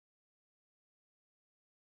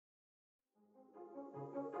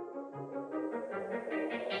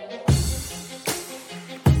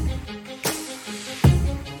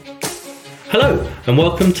Hello, and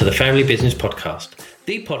welcome to the Family Business Podcast,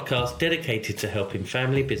 the podcast dedicated to helping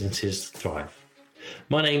family businesses thrive.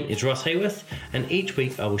 My name is Ross Hayworth, and each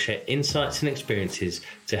week I will share insights and experiences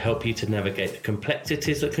to help you to navigate the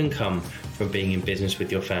complexities that can come from being in business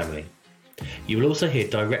with your family. You will also hear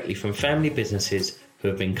directly from family businesses who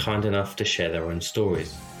have been kind enough to share their own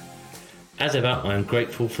stories. As ever, I am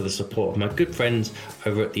grateful for the support of my good friends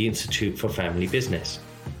over at the Institute for Family Business.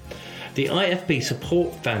 The IFB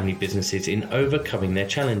support family businesses in overcoming their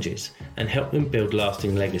challenges and help them build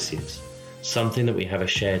lasting legacies, something that we have a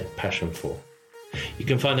shared passion for. You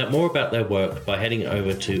can find out more about their work by heading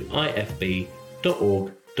over to ifb.org.uk.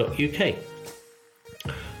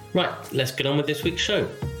 Right, let's get on with this week's show.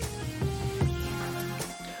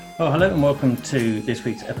 Well, hello and welcome to this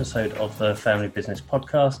week's episode of the Family Business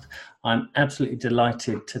Podcast. I'm absolutely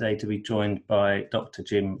delighted today to be joined by Dr.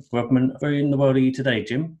 Jim Grubman. Where in the world are you today,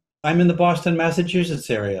 Jim? I'm in the Boston, Massachusetts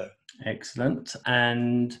area. Excellent.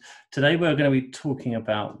 And today we're going to be talking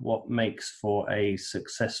about what makes for a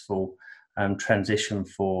successful transition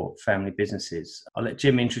for family businesses. I'll let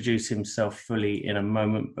Jim introduce himself fully in a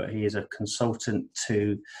moment, but he is a consultant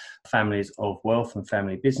to families of wealth and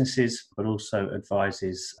family businesses, but also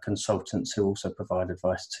advises consultants who also provide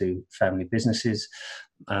advice to family businesses.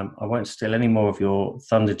 I won't steal any more of your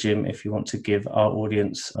thunder, Jim. If you want to give our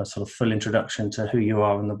audience a sort of full introduction to who you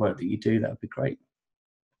are and the work that you do, that would be great.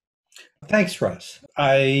 Thanks, Russ.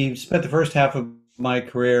 I spent the first half of my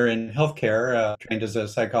career in healthcare, trained as a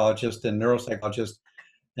psychologist and neuropsychologist,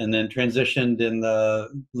 and then transitioned in the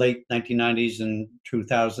late 1990s and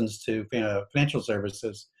 2000s to financial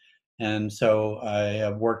services. And so I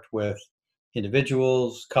have worked with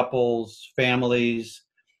individuals, couples, families,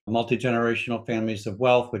 multi-generational families of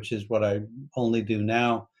wealth, which is what I only do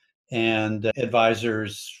now, and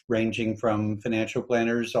advisors ranging from financial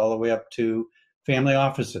planners all the way up to family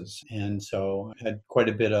offices. And so I had quite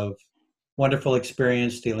a bit of wonderful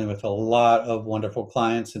experience dealing with a lot of wonderful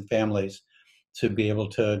clients and families to be able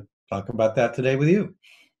to talk about that today with you.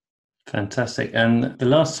 Fantastic. And the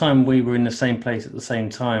last time we were in the same place at the same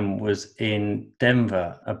time was in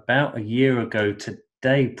Denver about a year ago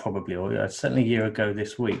today, probably, or certainly a year ago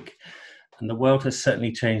this week. And the world has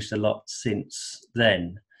certainly changed a lot since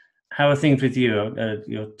then. How are things with you?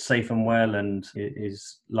 You're safe and well, and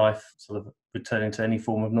is life sort of returning to any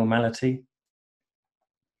form of normality?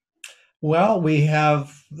 Well, we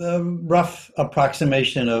have a rough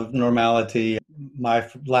approximation of normality. My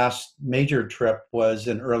last major trip was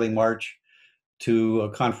in early March to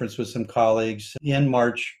a conference with some colleagues. In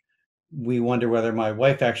March, we wonder whether my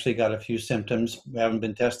wife actually got a few symptoms. We haven't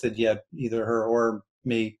been tested yet, either her or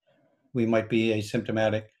me. We might be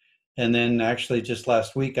asymptomatic. And then actually just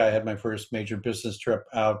last week, I had my first major business trip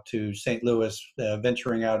out to St. Louis,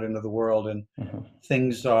 venturing out into the world, and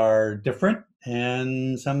things are different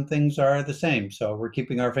and some things are the same. So we're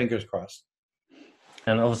keeping our fingers crossed.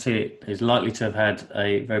 And obviously it is likely to have had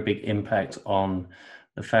a very big impact on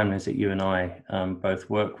the families that you and I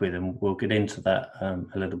both work with, and we'll get into that a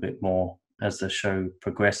little bit more as the show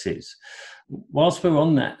progresses. Whilst we're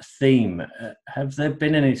on that theme, have there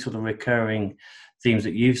been any sort of recurring themes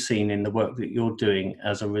that you've seen in the work that you're doing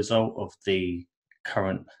as a result of the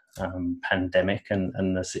current pandemic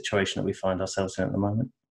and the situation that we find ourselves in at the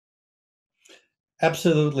moment?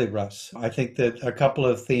 Absolutely, Russ. I think that a couple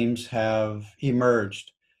of themes have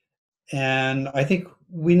emerged. And I think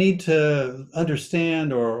we need to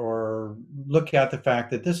understand or look at the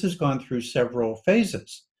fact that this has gone through several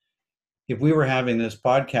phases. If we were having this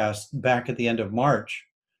podcast back at the end of March,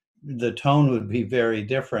 the tone would be very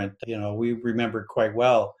different. You know, we remember quite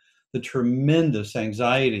well the tremendous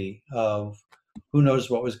anxiety of who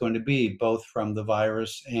knows what was going to be, both from the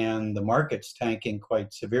virus and the markets tanking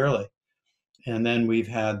quite severely. And then we've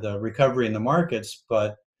had the recovery in the markets,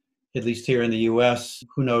 but at least here in the US,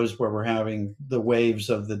 who knows where we're having the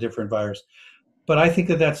waves of the different virus. But I think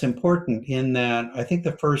that that's important in that I think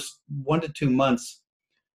the first 1 to 2 months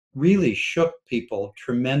really shook people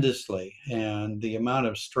tremendously, and the amount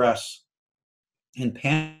of stress and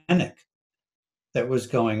panic that was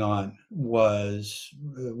going on was,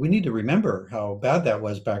 we need to remember how bad that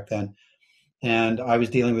was back then. And I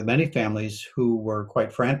was dealing with many families who were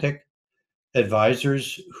quite frantic,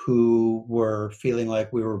 advisors who were feeling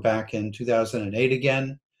like we were back in 2008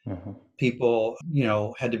 again. People,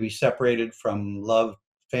 had to be separated from loved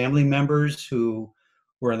family members who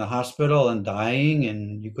were in the hospital and dying,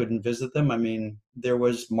 and you couldn't visit them. I mean, there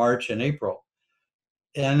was March and April.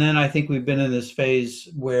 And then I think we've been in this phase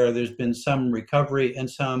where there's been some recovery and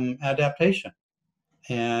some adaptation.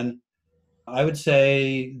 And I would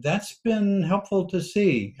say that's been helpful to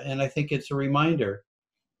see. And I think it's a reminder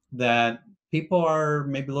that people are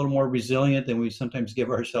maybe a little more resilient than we sometimes give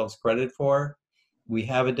ourselves credit for. We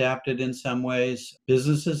have adapted in some ways.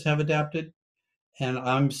 Businesses have adapted. And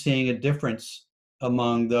I'm seeing a difference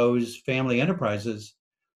among those family enterprises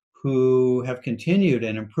who have continued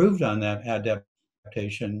and improved on that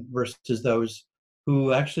adaptation versus those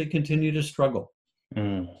who actually continue to struggle.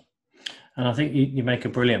 Mm. And I think you make a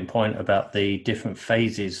brilliant point about the different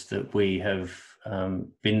phases that we have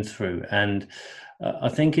been through. And I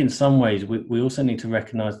think in some ways we also need to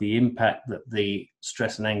recognize the impact that the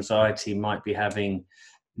stress and anxiety might be having.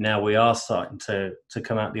 Now we are starting to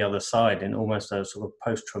come out the other side in almost a sort of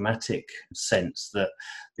post-traumatic sense, that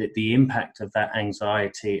the impact of that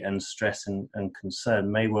anxiety and stress and concern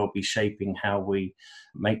may well be shaping how we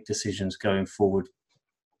make decisions going forward,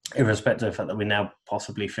 irrespective of the fact that we're now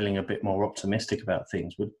possibly feeling a bit more optimistic about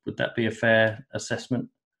things. Would that be a fair assessment?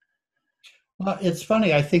 Well, it's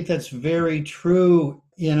funny. I think that's very true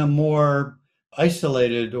in a more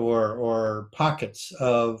isolated or pockets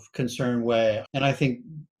of concern way. And I think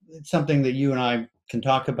it's something that you and I can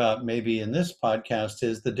talk about maybe in this podcast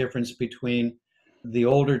is the difference between the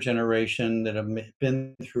older generation that have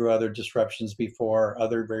been through other disruptions before,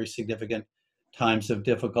 other very significant times of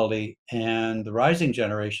difficulty, and the rising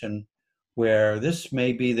generation where this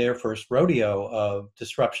may be their first rodeo of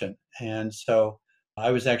disruption. And so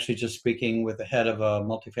I was actually just speaking with the head of a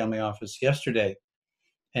multifamily office yesterday,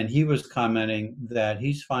 and he was commenting that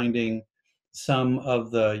he's finding some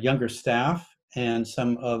of the younger staff and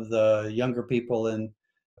some of the younger people in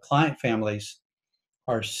client families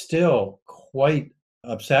are still quite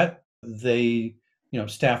upset. They,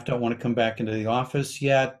 staff don't want to come back into the office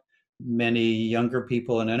yet. Many younger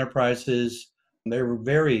people in enterprises, they're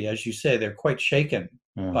very, as you say, they're quite shaken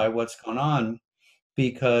by what's going on,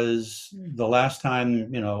 because the last time,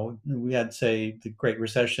 we had, say, the Great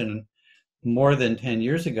Recession more than 10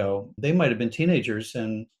 years ago, they might have been teenagers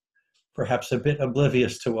and perhaps a bit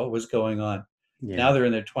oblivious to what was going on. Yeah. Now they're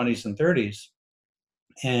in their 20s and 30s.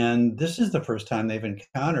 And this is the first time they've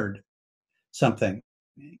encountered something.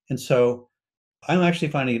 And so I'm actually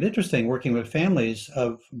finding it interesting working with families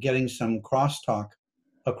of getting some crosstalk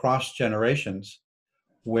across generations,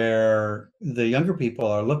 where the younger people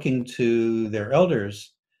are looking to their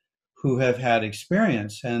elders who have had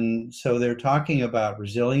experience. And so they're talking about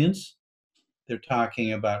resilience. They're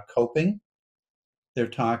talking about coping. They're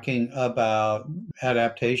talking about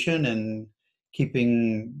adaptation and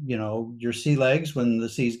keeping, your sea legs when the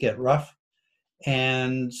seas get rough.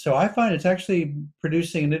 And so I find it's actually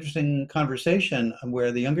producing an interesting conversation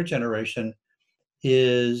where the younger generation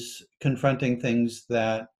is confronting things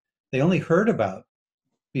that they only heard about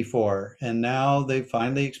before, and now they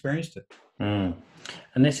finally experienced it. And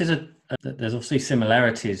this is there's obviously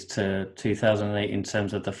similarities to 2008 in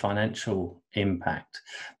terms of the financial impact,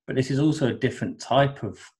 but this is also a different type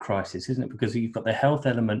of crisis, isn't it? Because you've got the health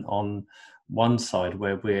element on one side,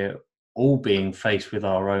 where we're all being faced with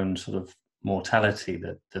our own sort of mortality,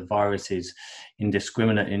 that the virus is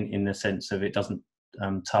indiscriminate in the sense of it doesn't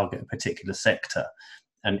target a particular sector,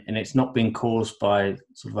 and it's not being caused by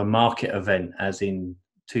sort of a market event as in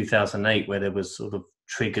 2008, where there was sort of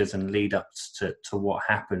triggers and lead ups to what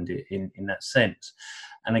happened in that sense.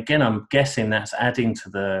 And again, I'm guessing that's adding to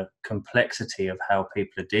the complexity of how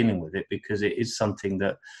people are dealing with it, because it is something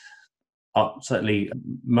that certainly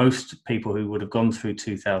most people who would have gone through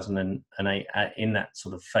 2008 in that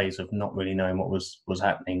sort of phase of not really knowing what was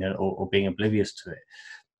happening or being oblivious to it,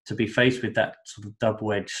 to be faced with that sort of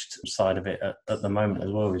double-edged side of it at the moment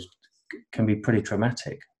as well can be pretty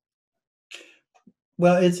traumatic.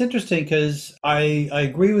 Well, it's interesting because I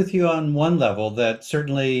agree with you on one level that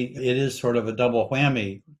certainly it is sort of a double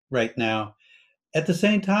whammy right now. At the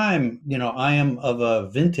same time, I am of a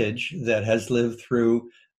vintage that has lived through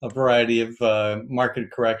a variety of market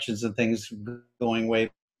corrections and things going way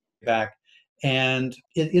back. And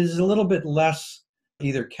it is a little bit less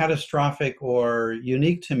either catastrophic or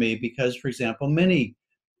unique to me because, for example, many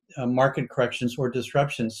market corrections or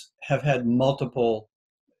disruptions have had multiple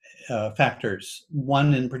factors.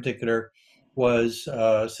 One in particular was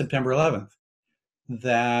September 11th,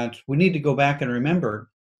 that we need to go back and remember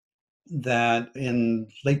that in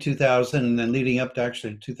late 2000 and then leading up to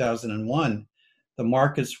actually 2001, the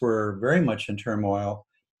markets were very much in turmoil.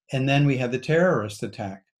 And then we had the terrorist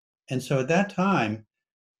attack. And so at that time,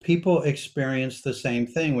 people experienced the same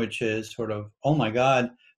thing, which is sort of, oh my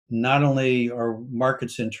God, not only are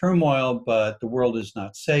markets in turmoil, but the world is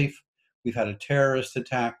not safe. We've had a terrorist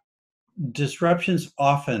attack. Disruptions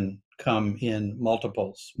often come in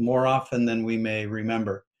multiples, more often than we may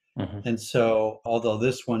remember. Mm-hmm. And so, although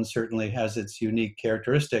this one certainly has its unique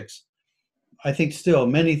characteristics, I think still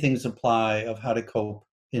many things apply of how to cope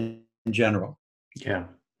in general. Yeah.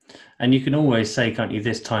 And you can always say, can't you,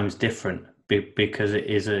 this time's different because it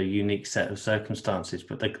is a unique set of circumstances.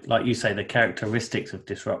 But like you say, the characteristics of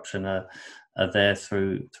disruption are there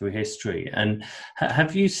through history. And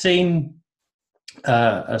have you seen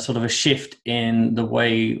a sort of a shift in the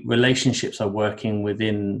way relationships are working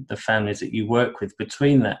within the families that you work with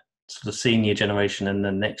between that sort of senior generation and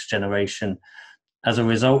the next generation as a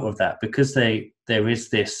result of that? Because there is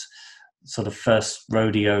this sort of first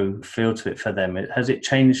rodeo feel to it for them. Has it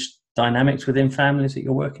changed dynamics within families that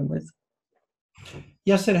you're working with?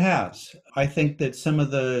 Yes, it has. I think that some of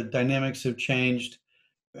the dynamics have changed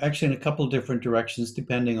actually in a couple different directions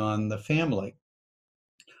depending on the family.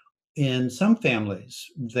 In some families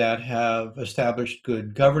that have established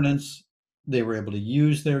good governance, they were able to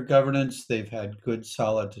use their governance. They've had good,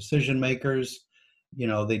 solid decision makers.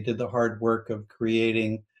 They did the hard work of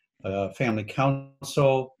creating a family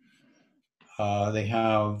council. They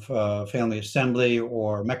have family assembly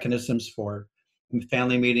or mechanisms for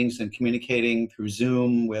family meetings and communicating through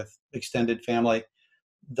Zoom with extended family.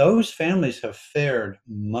 Those families have fared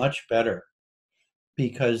much better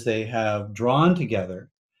because they have drawn together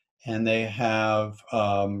and they have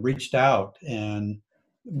reached out and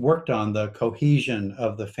worked on the cohesion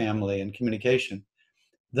of the family and communication.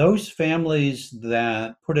 Those families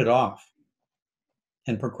that put it off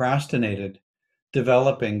and procrastinated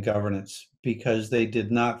developing governance because they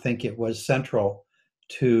did not think it was central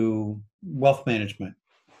to wealth management.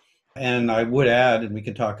 And I would add, and we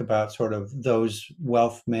can talk about sort of those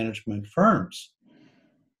wealth management firms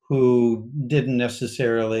who didn't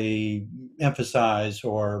necessarily emphasize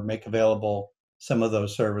or make available some of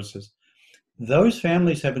those services. Those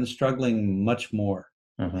families have been struggling much more.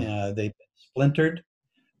 They've been splintered.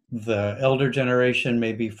 The elder generation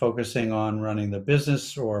may be focusing on running the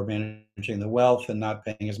business or managing the wealth and not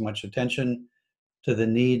paying as much attention to the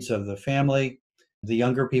needs of the family. The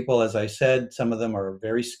younger people, as I said, some of them are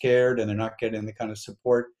very scared and they're not getting the kind of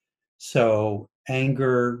support. So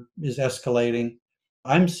anger is escalating.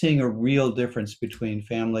 I'm seeing a real difference between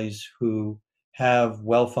families who have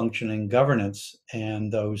well-functioning governance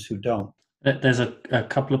and those who don't. There's a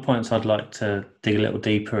couple of points I'd like to dig a little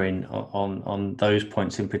deeper in on those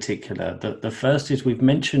points in particular. The first is we've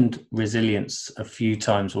mentioned resilience a few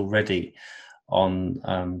times already on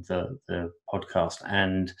the podcast,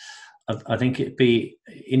 and I think it'd be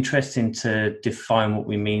interesting to define what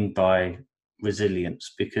we mean by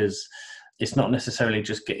resilience, because it's not necessarily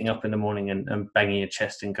just getting up in the morning and banging your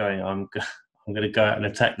chest and going, I'm going to go out and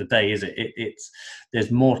attack the day, is it? It's there's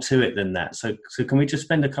more to it than that. So can we just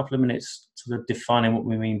spend a couple of minutes sort of defining what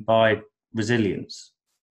we mean by resilience?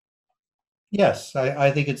 Yes,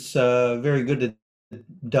 I think it's very good to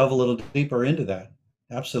delve a little deeper into that.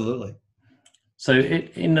 Absolutely. So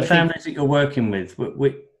in the I think, families that you're working with,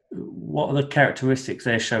 what are the characteristics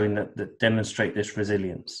they're showing that demonstrate this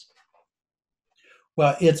resilience?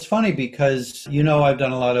 well, it's funny because, I've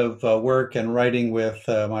done a lot of work and writing with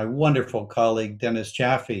my wonderful colleague, Dennis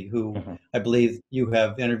Jaffe, who I believe you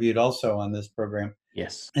have interviewed also on this program.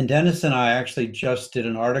 Yes. And Dennis and I actually just did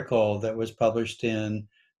an article that was published in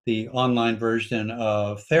the online version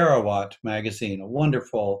of Therawat magazine, a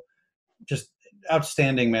wonderful, just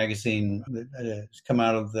outstanding magazine that has come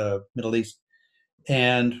out of the Middle East.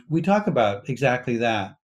 And we talk about exactly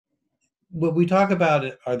that. What we talk about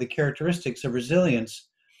are the characteristics of resilience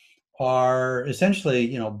are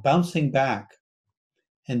essentially, bouncing back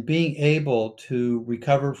and being able to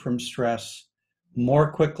recover from stress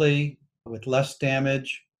more quickly, with less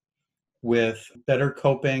damage, with better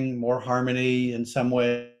coping, more harmony in some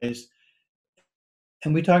ways.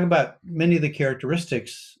 And we talk about many of the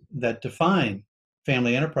characteristics that define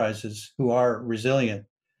family enterprises who are resilient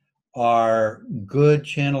are good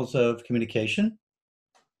channels of communication,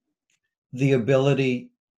 the ability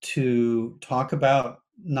to talk about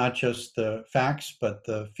not just the facts, but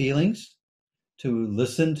the feelings, to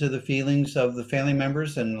listen to the feelings of the family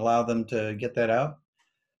members and allow them to get that out.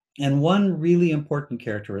 And one really important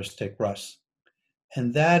characteristic, Russ,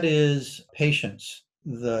 and that is patience,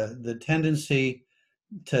 the tendency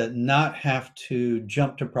to not have to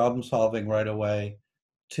jump to problem solving right away,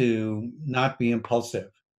 to not be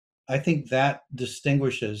impulsive. I think that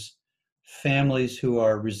distinguishes families who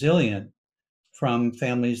are resilient from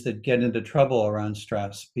families that get into trouble around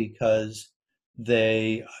stress because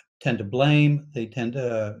they tend to blame, they tend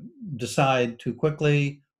to decide too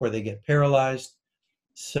quickly, or they get paralyzed.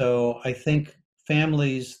 So I think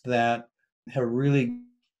families that have really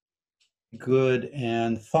good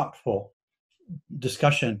and thoughtful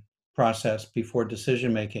discussion process before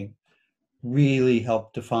decision making really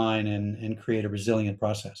help define and create a resilient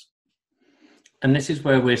process. And this is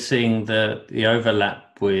where we're seeing the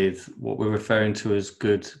overlap with what we're referring to as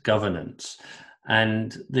good governance.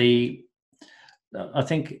 And I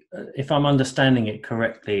think if I'm understanding it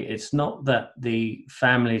correctly, it's not that the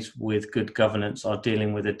families with good governance are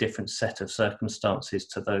dealing with a different set of circumstances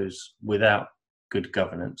to those without good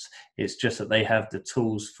governance. It's just that they have the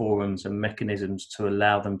tools, forums, and mechanisms to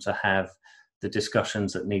allow them to have the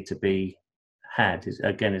discussions that need to be had. Is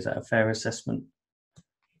that a fair assessment?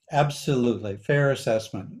 Absolutely, fair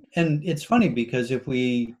assessment. And it's funny because if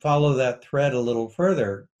we follow that thread a little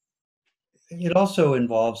further, it also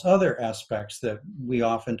involves other aspects that we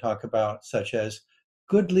often talk about, such as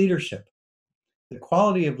good leadership, the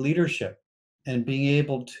quality of leadership, and being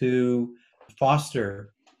able to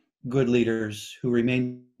foster good leaders who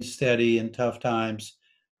remain steady in tough times,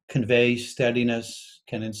 convey steadiness,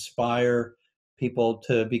 can inspire people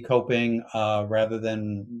to be coping rather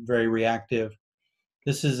than very reactive.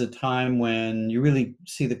 This is a time when you really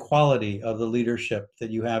see the quality of the leadership that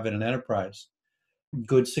you have in an enterprise.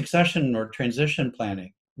 Good succession or transition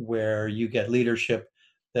planning, where you get leadership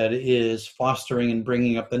that is fostering and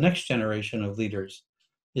bringing up the next generation of leaders,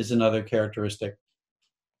 is another characteristic.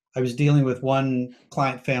 I was dealing with one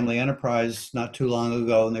client family enterprise not too long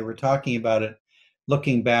ago, and they were talking about it,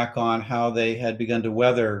 looking back on how they had begun to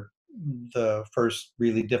weather the first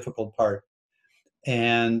really difficult part.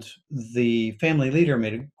 And the family leader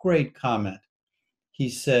made a great comment. He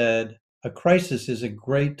said, a crisis is a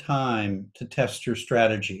great time to test your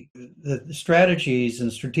strategy. The strategies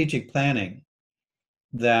and strategic planning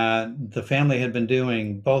that the family had been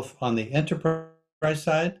doing, both on the enterprise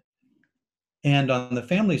side and on the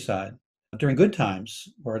family side, during good times,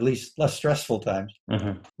 or at least less stressful times,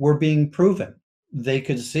 were being proven. They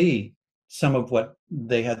could see some of what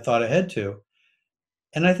they had thought ahead to.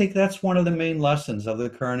 And I think that's one of the main lessons of the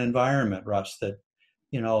current environment, Russ, that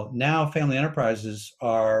now family enterprises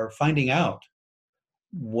are finding out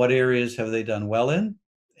what areas have they done well in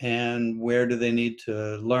and where do they need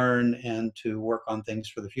to learn and to work on things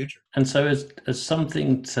for the future. And so as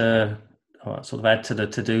something to sort of add to the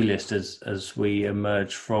to-do list as we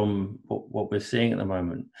emerge from what we're seeing at the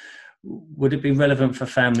moment, would it be relevant for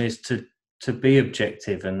families to be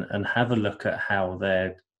objective and have a look at how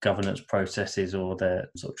their governance processes or their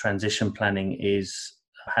sort of transition planning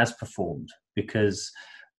has performed? Because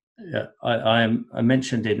I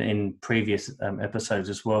mentioned in previous episodes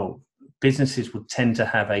as well, businesses would tend to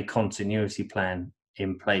have a continuity plan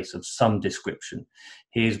in place of some description.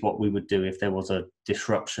 Here's what we would do if there was a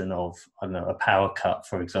disruption of, I don't know, a power cut,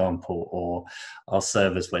 for example, or our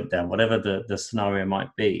servers went down, whatever the scenario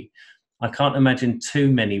might be. I can't imagine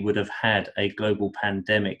too many would have had a global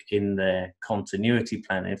pandemic in their continuity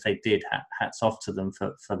plan. If they did, hats off to them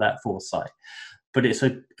for that foresight. But it's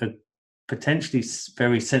a potentially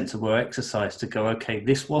very sensible exercise to go, okay,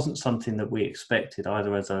 this wasn't something that we expected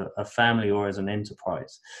either as a family or as an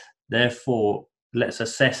enterprise. Therefore, let's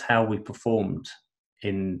assess how we performed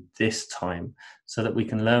in this time so that we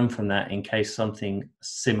can learn from that in case something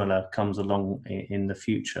similar comes along in the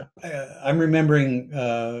future. I'm remembering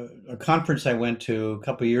a conference I went to a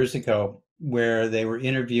couple of years ago where they were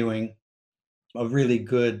interviewing a really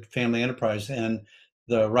good family enterprise, and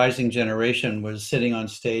the rising generation was sitting on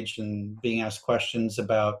stage and being asked questions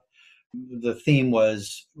about, the theme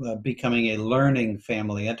was becoming a learning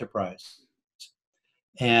family enterprise.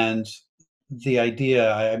 And the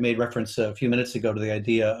idea, I made reference a few minutes ago to the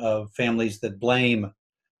idea of families that blame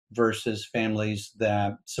versus families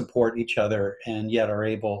that support each other and yet are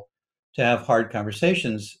able to have hard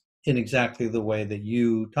conversations in exactly the way that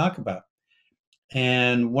you talk about.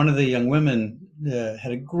 And one of the young women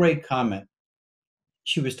had a great comment.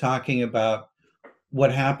 She was talking about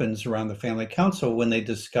what happens around the family council when they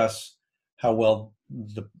discuss how well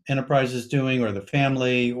the enterprise is doing or the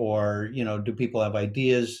family, or, do people have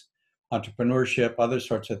ideas, entrepreneurship, other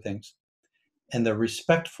sorts of things. And the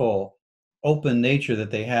respectful, open nature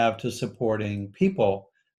that they have to supporting people,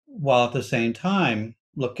 while at the same time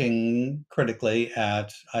looking critically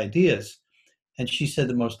at ideas. And she said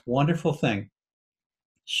the most wonderful thing.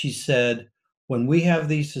 She said, when we have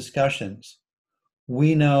these discussions,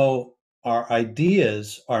 we know our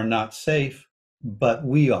ideas are not safe, but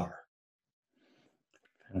we are.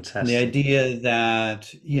 Fantastic. And the idea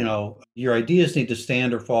that, your ideas need to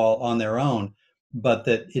stand or fall on their own, but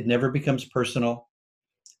that it never becomes personal.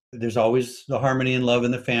 There's always the harmony and love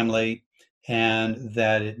in the family, and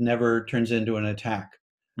that it never turns into an attack.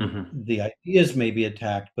 Mm-hmm. The ideas may be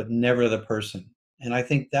attacked, but never the person. And I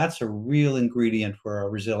think that's a real ingredient for a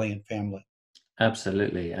resilient family.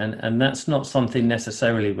 Absolutely. And that's not something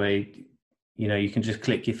necessarily where you can just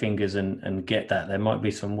click your fingers and get that. There might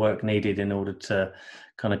be some work needed in order to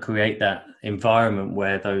kind of create that environment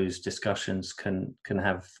where those discussions can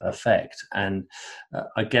have effect. And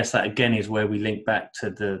I guess that again is where we link back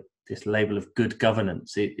to this label of good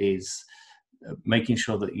governance. It is making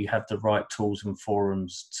sure that you have the right tools and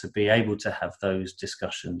forums to be able to have those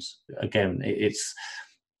discussions. Again, it's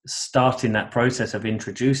starting that process of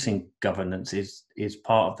introducing governance is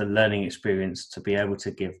part of the learning experience to be able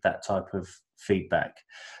to give that type of feedback,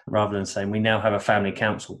 rather than saying we now have a family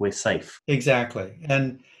council, we're safe. Exactly.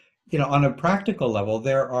 And on a practical level,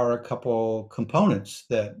 there are a couple components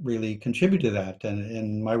that really contribute to that. And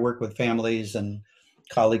in my work with families and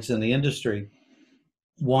colleagues in the industry,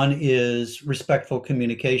 one is respectful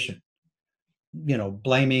communication.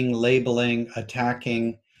 Blaming, labeling,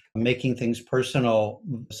 attacking, making things personal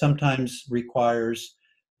sometimes requires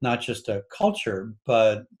not just a culture,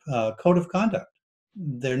 but a code of conduct.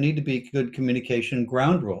 There need to be good communication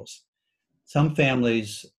ground rules. Some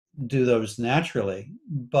families do those naturally,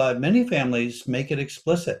 but many families make it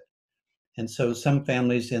explicit. And so some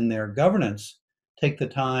families in their governance take the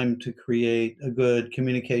time to create a good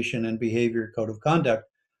communication and behavior code of conduct,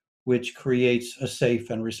 which creates a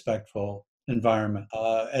safe and respectful environment.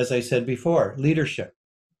 As I said before, leadership.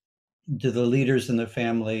 Do the leaders in the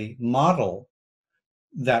family model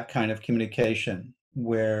that kind of communication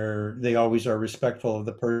where they always are respectful of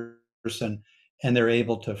the person and they're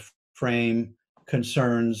able to frame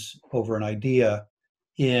concerns over an idea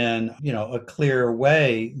in a clear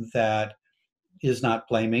way that is not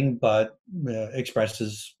blaming but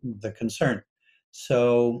expresses the concern.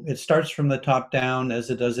 So it starts from the top down, as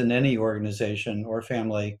it does in any organization or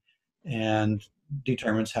family, and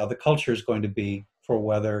determines how the culture is going to be for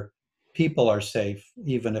whether people are safe,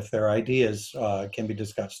 even if their ideas can be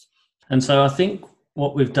discussed. And so I think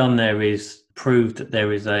what we've done there is proved that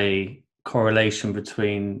there is a correlation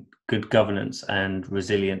between good governance and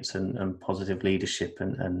resilience and positive leadership,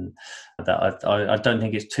 and that I don't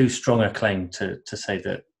think it's too strong a claim to say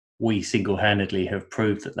that we single-handedly have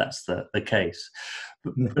proved that that's the case.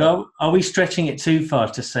 But are we stretching it too far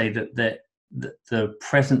to say that the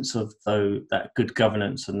presence of that good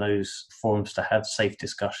governance and those forums to have safe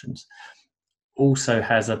discussions also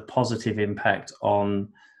has a positive impact on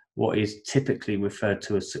what is typically referred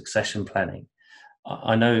to as succession planning?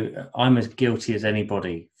 I know I'm as guilty as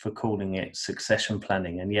anybody for calling it succession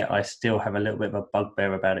planning, and yet I still have a little bit of a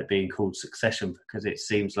bugbear about it being called succession, because it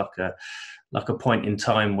seems like a point in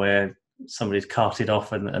time where somebody's carted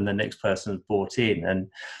off and the next person is brought in. And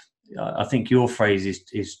I think your phrase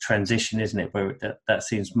is transition, isn't it? Where that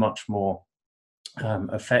seems much more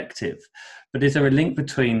effective. But is there a link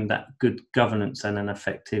between that good governance and an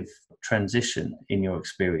effective transition in your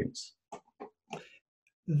experience?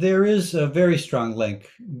 There is a very strong link,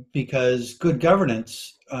 because good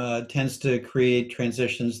governance tends to create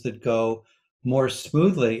transitions that go more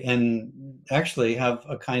smoothly and actually have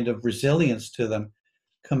a kind of resilience to them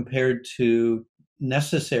compared to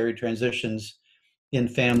necessary transitions in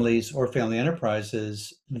families or family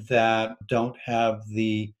enterprises that don't have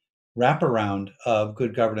the wraparound of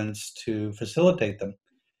good governance to facilitate them.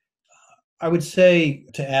 I would say,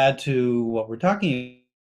 to add to what we're talking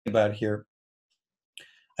about here,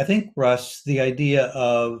 I think, Russ, the idea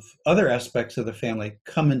of other aspects of the family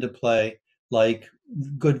come into play, like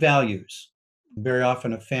good values. Very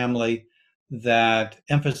often, a family that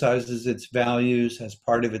emphasizes its values as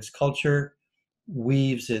part of its culture,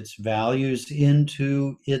 weaves its values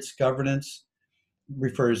into its governance,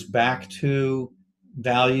 refers back to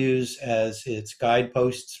values as its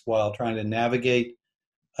guideposts while trying to navigate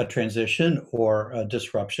a transition or a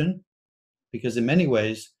disruption. Because in many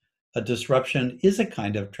ways, a disruption is a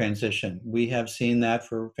kind of transition. We have seen that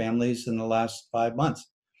for families in the last 5 months.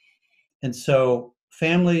 And so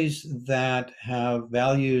families that have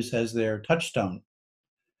values as their touchstone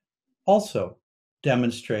also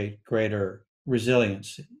demonstrate greater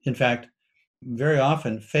resilience. In fact, very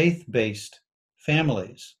often faith-based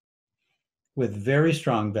families with very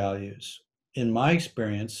strong values, in my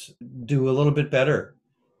experience, do a little bit better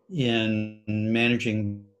in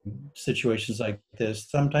managing situations like this,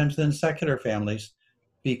 sometimes than secular families,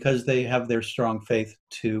 because they have their strong faith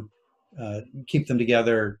to keep them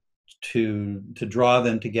together, to draw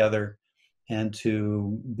them together, and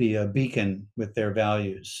to be a beacon with their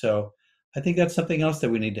values. So I think that's something else that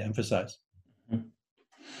we need to emphasize.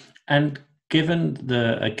 And given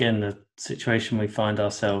the situation we find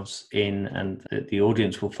ourselves in, and the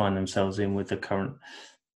audience will find themselves in with the current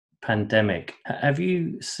pandemic, have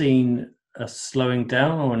you seen a slowing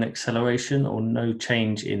down or an acceleration or no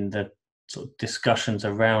change in the sort of discussions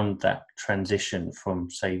around that transition from,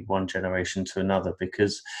 say, one generation to another?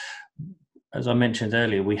 Because, as I mentioned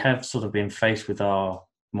earlier, we have sort of been faced with our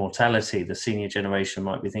mortality. The senior generation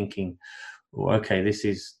might be thinking, well, okay, this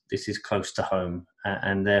is close to home,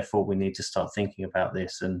 and therefore we need to start thinking about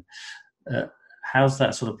this. And how's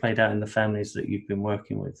that sort of played out in the families that you've been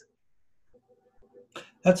working with?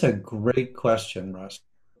 That's a great question, Russ.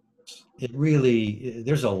 It really,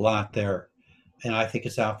 there's a lot there, and I think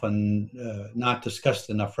it's often not discussed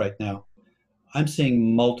enough right now. I'm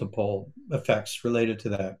seeing multiple effects related to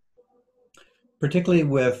that, particularly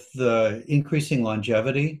with the increasing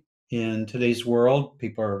longevity in today's world.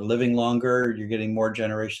 People are living longer, you're getting more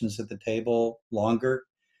generations at the table longer.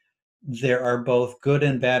 There are both good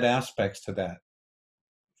and bad aspects to that.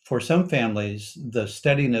 For some families, the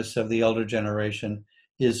steadiness of the elder generation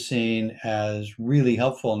is seen as really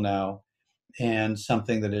helpful now and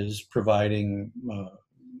something that is providing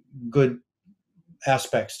good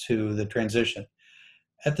aspects to the transition.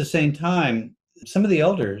 At the same time, some of the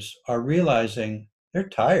elders are realizing they're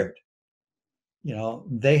tired.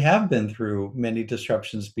 They have been through many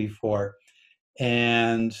disruptions before.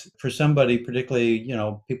 And for somebody, particularly,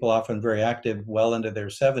 people often very active well into their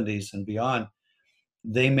 70s and beyond,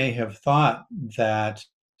 they may have thought that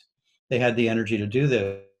they had the energy to do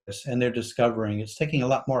this, and they're discovering it's taking a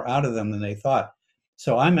lot more out of them than they thought.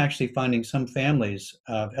 So I'm actually finding some families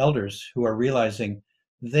of elders who are realizing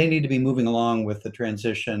they need to be moving along with the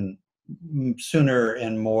transition sooner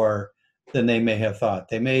and more than they may have thought.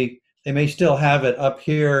 They may still have it up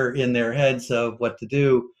here in their heads of what to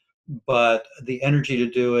do, but the energy to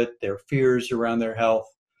do it, their fears around their health,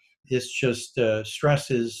 it's just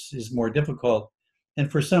stress is more difficult.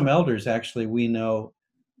 And for some elders, actually, we know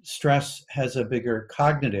stress has a bigger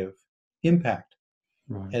cognitive impact.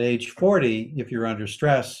 Right. At age 40, if you're under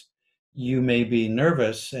stress, you may be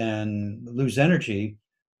nervous and lose energy,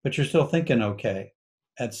 but you're still thinking okay.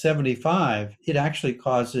 At 75, it actually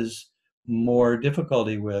causes more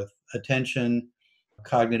difficulty with attention,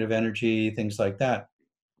 cognitive energy, things like that.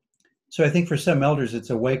 So I think for some elders, it's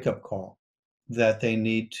a wake-up call that they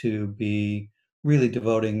need to be really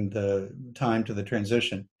devoting the time to the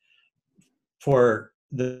transition. For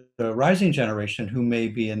the rising generation who may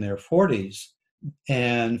be in their 40s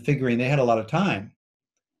and figuring they had a lot of time,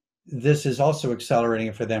 this is also accelerating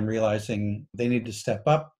it for them, realizing they need to step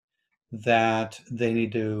up, that they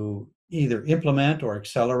need to either implement or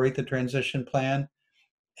accelerate the transition plan,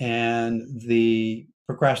 and the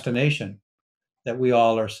procrastination that we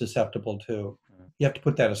all are susceptible to. You have to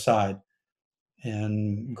put that aside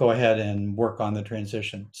and go ahead and work on the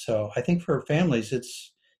transition. So I think for families,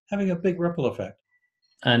 it's having a big ripple effect.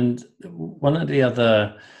 And one of the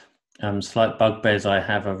other slight bugbears I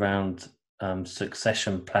have around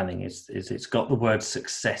succession planning is it's got the word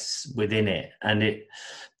success within it, and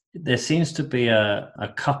there seems to be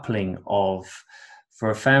a coupling of,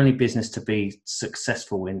 for a family business to be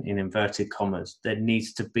successful in inverted commas, there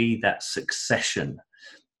needs to be that succession.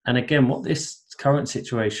 And again, what this current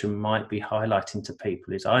situation might be highlighting to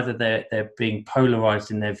people is either they're being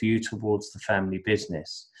polarized in their view towards the family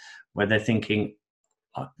business, where they're thinking,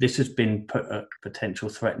 this has been put a potential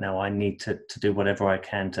threat now, I need to do whatever I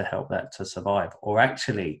can to help that to survive. Or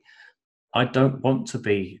actually, I don't want to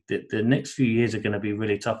be, the next few years are going to be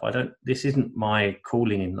really tough. This isn't my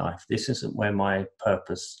calling in life. This isn't where my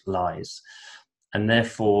purpose lies. And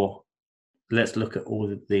therefore, let's look at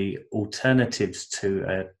all of the alternatives to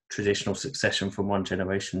a traditional succession from one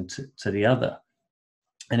generation to the other.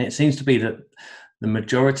 And it seems to be that the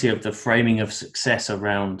majority of the framing of success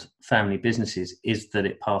around family businesses is that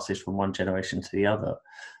it passes from one generation to the other.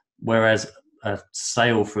 Whereas a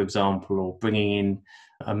sale, for example, or bringing in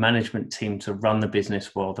a management team to run the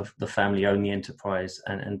business while the family own the enterprise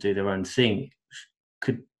and do their own thing,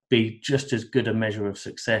 could be just as good a measure of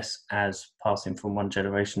success as passing from one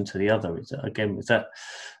generation to the other. Is that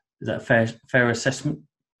a fair assessment?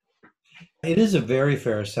 It is a very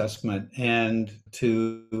fair assessment. And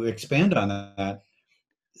to expand on that,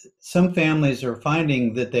 some families are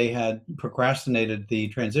finding that they had procrastinated the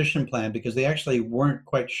transition plan because they actually weren't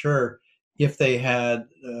quite sure if they had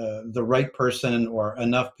the right person or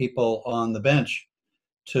enough people on the bench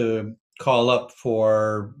to call up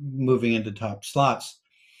for moving into top slots.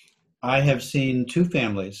 I have seen two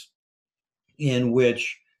families in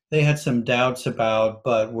which they had some doubts about,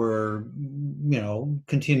 but were,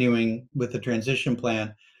 continuing with the transition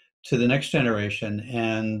plan to the next generation.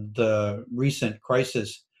 And the recent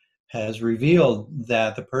crisis has revealed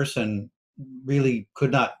that the person really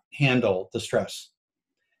could not handle the stress.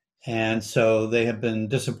 And so they have been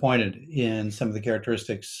disappointed in some of the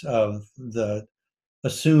characteristics of the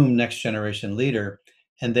assume next generation leader,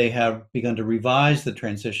 and they have begun to revise the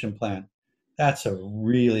transition plan. That's a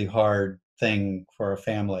really hard thing for a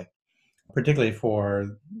family, particularly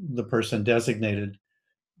for the person designated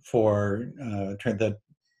for the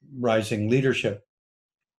rising leadership.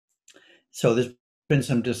 So there's been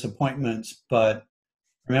some disappointments, but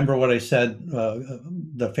remember what I said,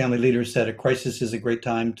 the family leader said a crisis is a great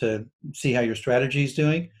time to see how your strategy is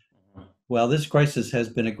doing. Well, this crisis has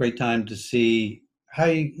been a great time to see how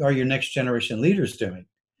are your next generation leaders doing.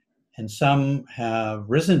 And some have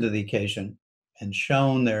risen to the occasion and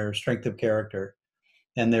shown their strength of character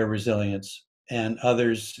and their resilience, and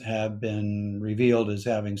others have been revealed as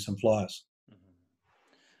having some flaws.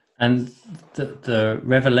 And the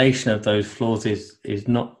revelation of those flaws is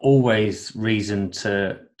not always reason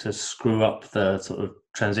to screw up the sort of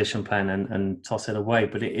transition plan and toss it away,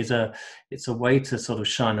 but it's a way to sort of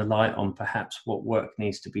shine a light on perhaps what work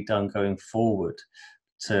needs to be done going forward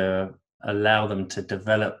to allow them to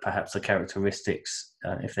develop perhaps the characteristics,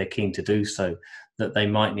 if they're keen to do so, that they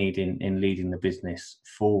might need in leading the business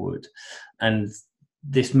forward. And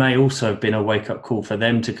this may also have been a wake-up call for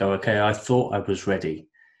them to go, okay, I thought I was ready.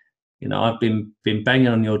 You know, I've been banging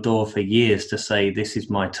on your door for years to say this is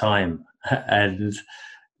my time, and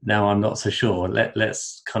now I'm not so sure.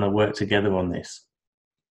 Let's kind of work together on this.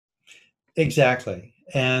 Exactly.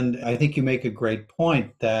 And I think you make a great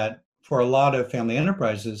point that for a lot of family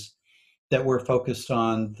enterprises, that we're focused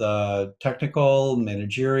on the technical,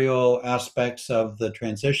 managerial aspects of the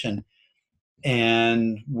transition,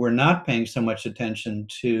 and we're not paying so much attention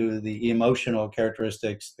to the emotional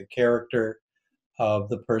characteristics, the character of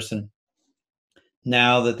the person.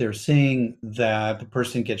 Now that they're seeing that the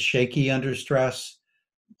person gets shaky under stress,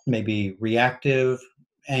 maybe reactive,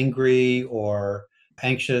 angry, or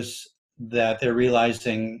anxious, that they're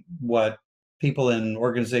realizing what people in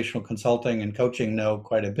organizational consulting and coaching know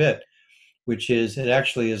quite a bit, which is it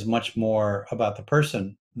actually is much more about the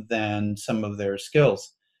person than some of their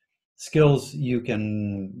skills. Skills you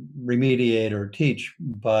can remediate or teach,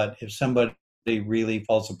 but if somebody really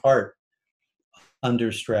falls apart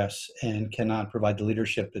under stress and cannot provide the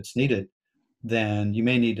leadership that's needed, then you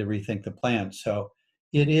may need to rethink the plan. So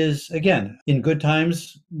it is, again, in good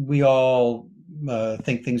times, we all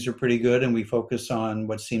think things are pretty good and we focus on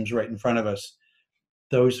what seems right in front of us.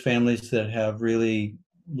 Those families that have really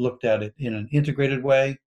looked at it in an integrated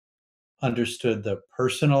way, understood the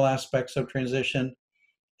personal aspects of transition,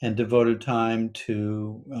 and devoted time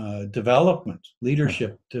to development,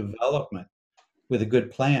 leadership development with a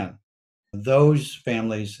good plan, those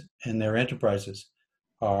families and their enterprises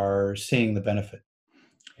are seeing the benefit.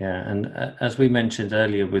 Yeah, and as we mentioned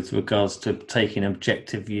earlier, with regards to taking an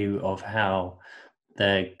objective view of how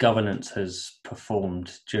their governance has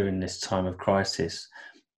performed during this time of crisis,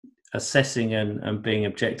 assessing and being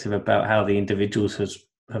objective about how the individuals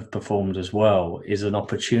have performed as well is an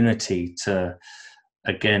opportunity to,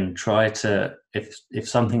 again, try to, if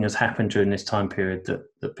something has happened during this time period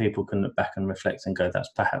that people can look back and reflect and go, that's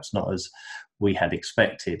perhaps not as we had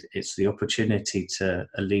expected. It's the opportunity to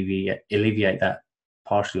alleviate that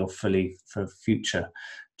partially or fully for future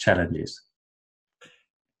challenges.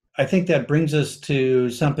 I think that brings us to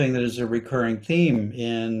something that is a recurring theme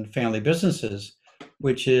in family businesses,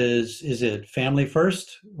 which is it family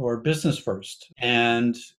first or business first?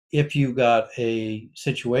 And if you've got a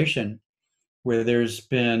situation where there's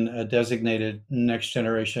been a designated next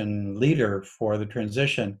generation leader for the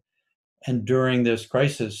transition, and during this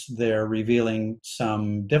crisis, they're revealing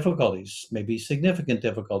some difficulties, maybe significant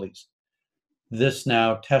difficulties. This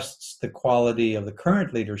now tests the quality of the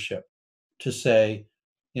current leadership to say,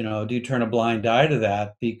 do you turn a blind eye to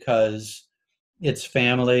that because it's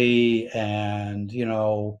family and,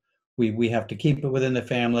 we have to keep it within the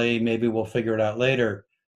family, maybe we'll figure it out later?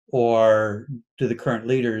 Or do the current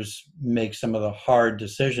leaders make some of the hard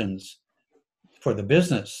decisions for the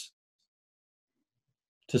business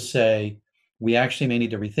to say, we actually may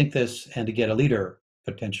need to rethink this and to get a leader,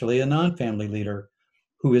 potentially a non-family leader,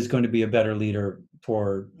 who is going to be a better leader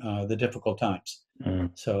for the difficult times.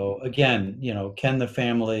 So again, can the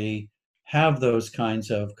family have those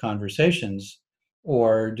kinds of conversations,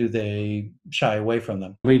 or do they shy away from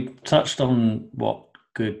them? We touched on what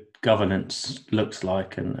good governance looks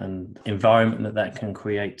like and environment that can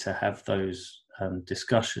create to have those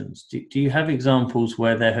discussions. Do you have examples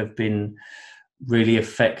where there have been really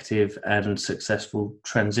effective and successful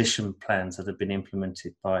transition plans that have been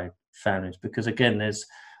implemented by families? Because again, there's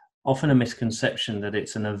often a misconception that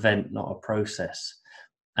it's an event, not a process.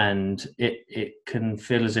 And it can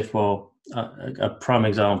feel as if, a prime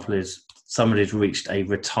example is somebody's reached a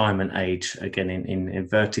retirement age, again in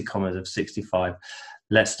inverted commas, of 65,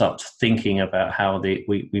 let's start thinking about how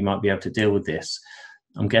we might be able to deal with this.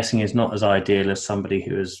 I'm guessing is not as ideal as somebody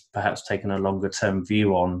who has perhaps taken a longer term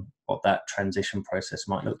view on what that transition process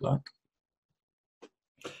might look like.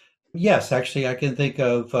 Yes, actually, I can think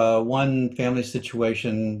of one family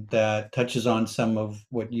situation that touches on some of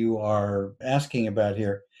what you are asking about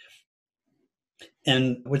here.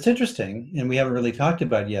 And what's interesting, and we haven't really talked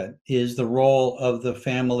about yet, is the role of the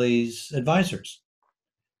family's advisors,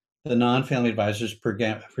 the non-family advisors, for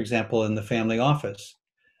example, in the family office.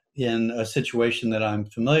 In a situation that I'm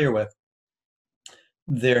familiar with,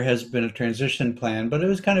 there has been a transition plan, but it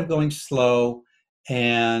was kind of going slow.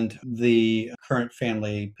 And the current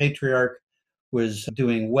family patriarch was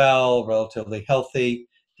doing well, relatively healthy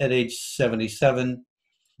at age 77.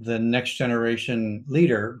 The next generation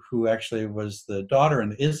leader, who actually was the daughter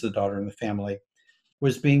and is the daughter in the family,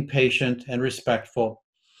 was being patient and respectful.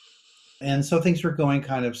 And so things were going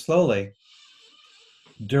kind of slowly.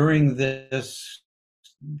 During this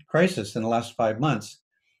crisis in the last 5 months,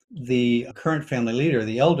 the current family leader,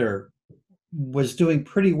 the elder, was doing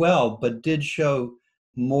pretty well, but did show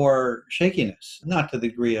more shakiness, not to the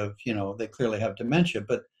degree of, they clearly have dementia,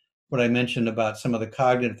 but what I mentioned about some of the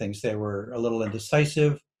cognitive things, they were a little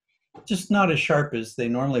indecisive, just not as sharp as they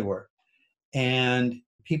normally were. And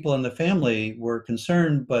people in the family were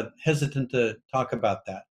concerned, but hesitant to talk about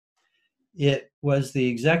that. It was the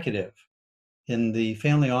executive in the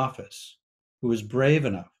family office who was brave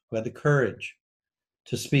enough, who had the courage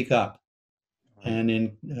to speak up. And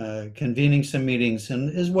in convening some meetings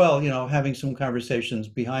and as well, having some conversations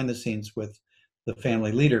behind the scenes with the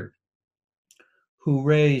family leader, who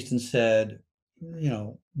raised and said,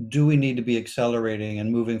 do we need to be accelerating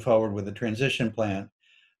and moving forward with a transition plan?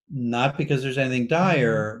 Not because there's anything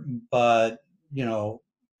dire, but,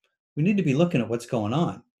 we need to be looking at what's going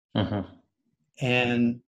on. Uh-huh.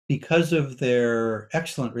 And because of their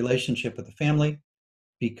excellent relationship with the family,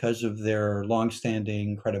 because of their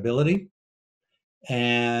longstanding credibility,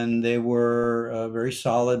 and they were a very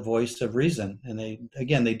solid voice of reason. And they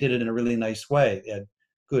did it in a really nice way. They had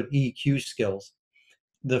good EQ skills.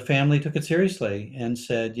 The family took it seriously and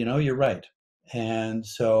said, you're right. And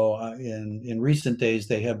so in recent days,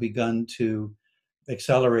 they have begun to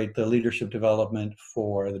accelerate the leadership development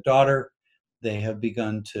for the daughter. They have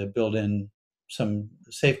begun to build in some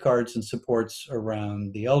safeguards and supports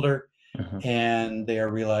around the elder. Uh-huh. And they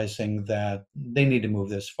are realizing that they need to move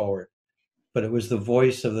this forward. But it was the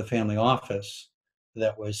voice of the family office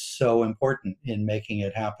that was so important in making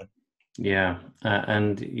it happen. Yeah,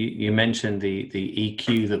 and you mentioned the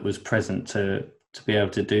EQ that was present to be able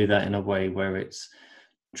to do that in a way where it's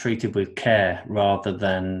treated with care rather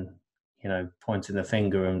than pointing the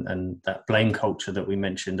finger and that blame culture that we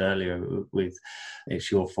mentioned earlier with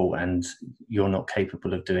it's your fault and you're not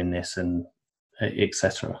capable of doing this and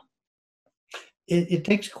etc. It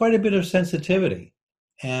takes quite a bit of sensitivity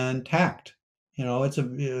and tact. It's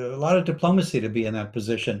a lot of diplomacy to be in that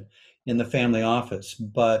position in the family office.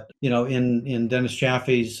 But, in Dennis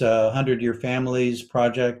Jaffe's 100-Year Families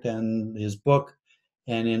project and his book,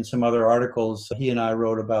 and in some other articles, he and I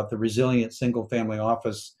wrote about the resilient single family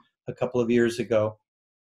office a couple of years ago.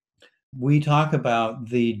 We talk about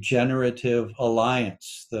the generative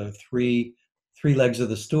alliance, the three legs of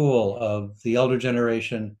the stool of the elder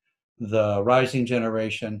generation, the rising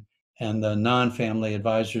generation, and the non-family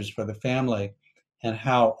advisors for the family, and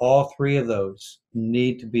how all three of those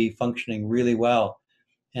need to be functioning really well.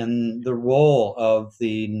 And the role of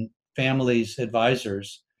the family's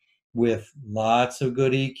advisors with lots of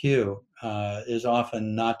good EQ is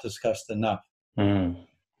often not discussed enough. Mm.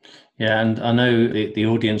 Yeah, and I know the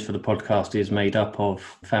audience for the podcast is made up of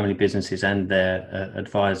family businesses and their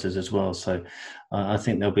advisors as well. So I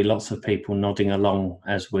think there'll be lots of people nodding along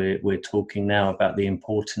as we're talking now about the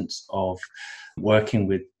importance of working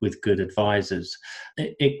with good advisors.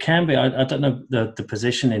 It can be, I don't know the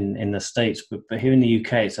position in the States, but here in the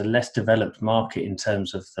UK, it's a less developed market in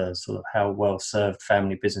terms of the sort of how well served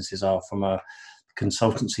family businesses are from a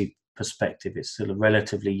consultancy perspective. It's still a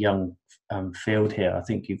relatively young field here. I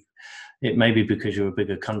think it may be because you're a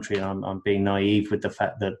bigger country and I'm being naive with the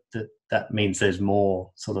fact that means there's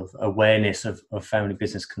more sort of awareness of family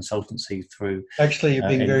business consultancy through. Actually, you're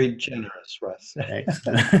being very generous, Russ.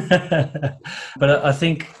 Excellent. But I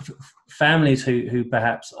think families who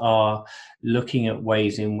perhaps are looking at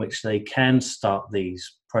ways in which they can start these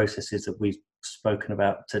processes that we've spoken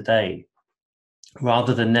about today,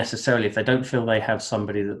 rather than necessarily, if they don't feel they have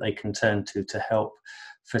somebody that they can turn to help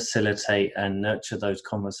facilitate and nurture those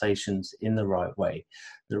conversations in the right way,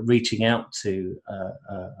 that reaching out to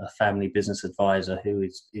a family business advisor who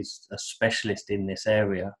is a specialist in this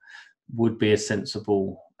area would be a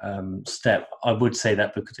sensible step. I would say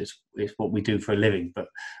that because it's what we do for a living, but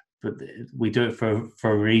we do it for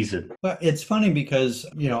a reason. Well, it's funny because,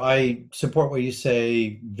 I support what you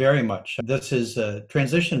say very much. This is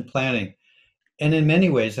transition planning. And in many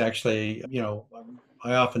ways, actually,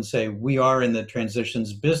 I often say we are in the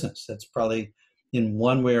transitions business. That's probably in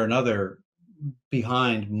one way or another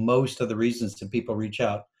behind most of the reasons that people reach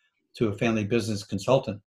out to a family business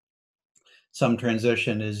consultant. Some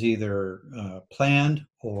transition is either planned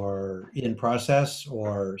or in process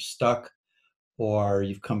or stuck, or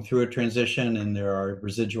you've come through a transition and there are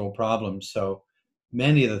residual problems. So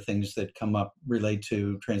many of the things that come up relate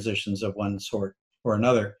to transitions of one sort or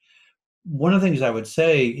another. One of the things I would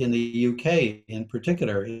say in the UK in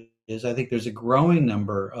particular is I think there's a growing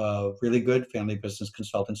number of really good family business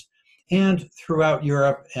consultants, and throughout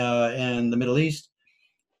Europe and the Middle East.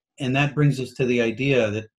 And that brings us to the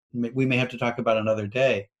idea that we may have to talk about another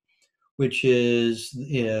day, which is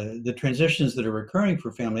the transitions that are occurring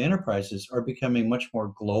for family enterprises are becoming much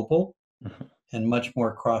more global and much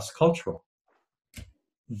more cross-cultural.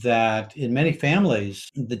 That in many families,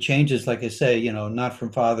 the changes, like I say, not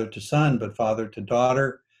from father to son, but father to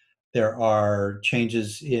daughter. There are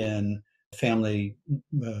changes in family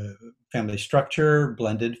structure,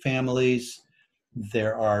 blended families.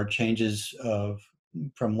 There are changes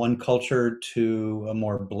from one culture to a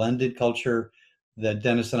more blended culture that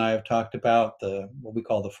Dennis and I have talked about, what we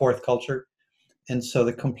call the fourth culture. And so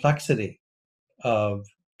the complexity of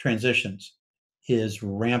transitions is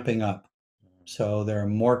ramping up. So there are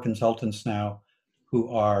more consultants now who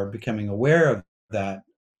are becoming aware of that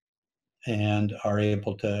and are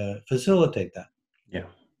able to facilitate that.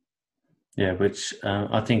 Yeah, which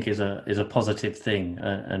I think is a positive thing,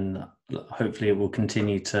 and hopefully it will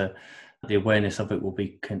continue to. The awareness of it will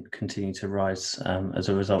continue to rise as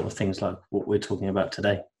a result of things like what we're talking about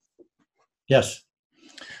today. Yes.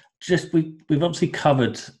 We've obviously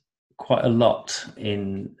covered quite a lot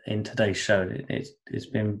in today's show. It's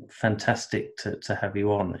been fantastic to have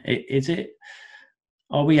you on.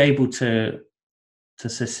 Are we able to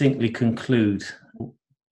succinctly conclude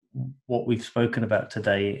what we've spoken about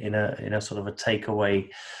today in a sort of a takeaway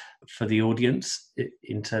for the audience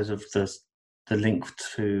in terms of the link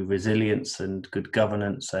to resilience and good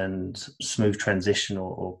governance and smooth transition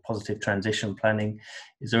or positive transition planning?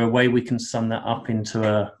 Is there a way we can sum that up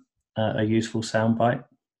into a useful soundbite?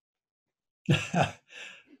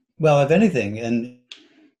 Well, if anything, and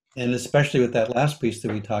especially with that last piece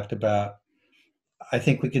that we talked about, I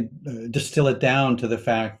think we could distill it down to the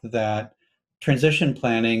fact that transition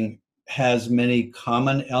planning has many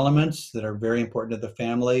common elements that are very important to the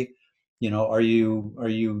family. Are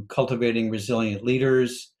you cultivating resilient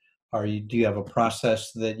leaders? Do you have a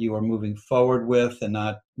process that you are moving forward with and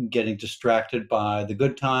not getting distracted by the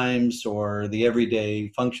good times or the everyday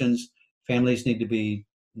functions? Families need to be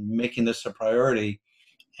making this a priority,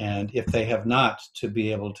 and if they have not, to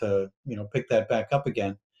be able to pick that back up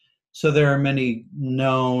again. So there are many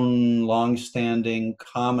known, long-standing,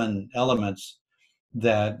 common elements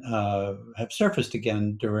that have surfaced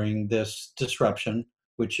again during this disruption,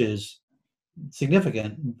 which is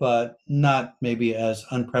significant, but not maybe as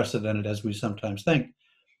unprecedented as we sometimes think.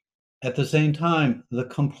 At the same time, the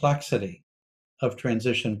complexity of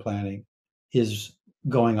transition planning is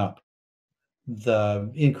going up. The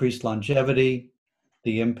increased longevity,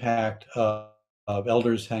 the impact of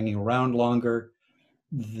elders hanging around longer,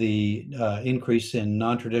 the increase in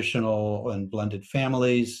non-traditional and blended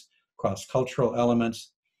families, cross-cultural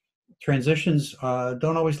elements. Transitions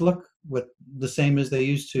don't always look the same as they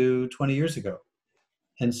used to 20 years ago.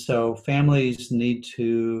 And so families need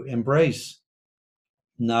to embrace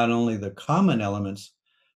not only the common elements,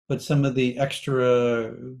 but some of the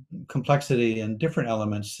extra complexity and different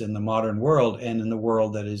elements in the modern world and in the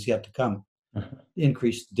world that is yet to come.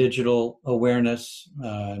 Increased digital awareness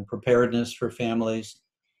and preparedness for families.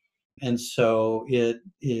 And so it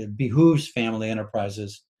behooves family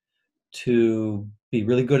enterprises to be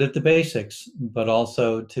really good at the basics, but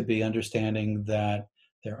also to be understanding that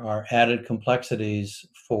there are added complexities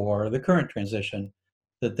for the current transition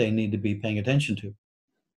that they need to be paying attention to.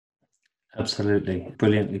 Absolutely.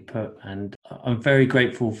 Brilliantly put. And I'm very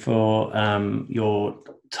grateful for your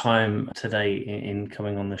time today in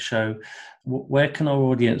coming on the show. Where can our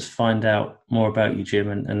audience find out more about you, Jim,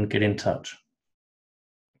 and get in touch?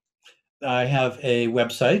 I have a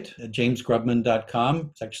website,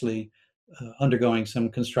 jamesgrubman.com. It's actually undergoing some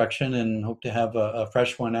construction and hope to have a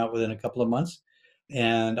fresh one out within a couple of months.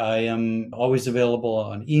 And I am always available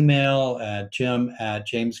on email at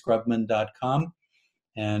jim@jamesgrubman.com,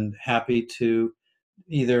 and happy to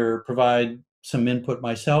either provide some input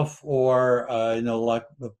myself or a lot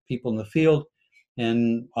of people in the field,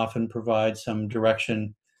 and often provide some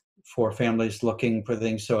direction for families looking for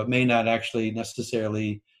things. So it may not actually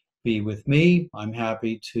necessarily be with me. I'm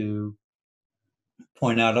happy to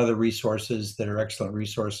point out other resources that are excellent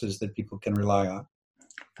resources that people can rely on.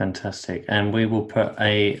 Fantastic. And we will put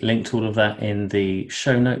a link to all of that in the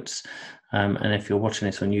show notes. And if you're watching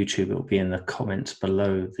this on YouTube, it will be in the comments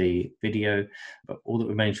below the video. But all that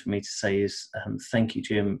remains for me to say is thank you,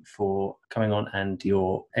 Jim, for coming on and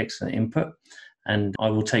your excellent input. And I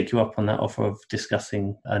will take you up on that offer of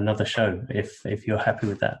discussing another show if you're happy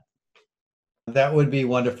with that. That would be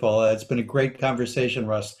wonderful. It's been a great conversation,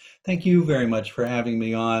 Russ. Thank you very much for having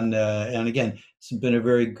me on. And again, it's been a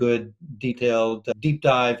very good, detailed, deep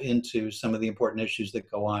dive into some of the important issues that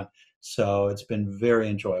go on. So it's been very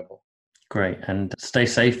enjoyable. Great. And stay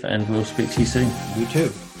safe, and we'll speak to you soon. You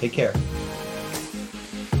too. Take care.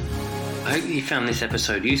 I hope you found this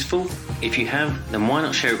episode useful. If you have, then why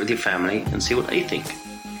not share it with your family and see what they think?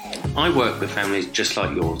 I work with families just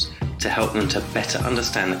like yours to help them to better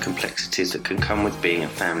understand the complexities that can come with being a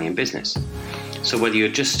family in business. So whether you're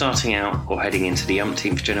just starting out or heading into the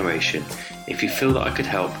umpteenth generation, if you feel that I could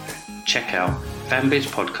help, check out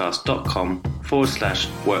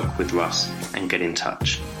fambizpodcast.com/work with Russ and get in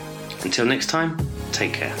touch. Until next time,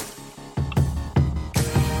 take care.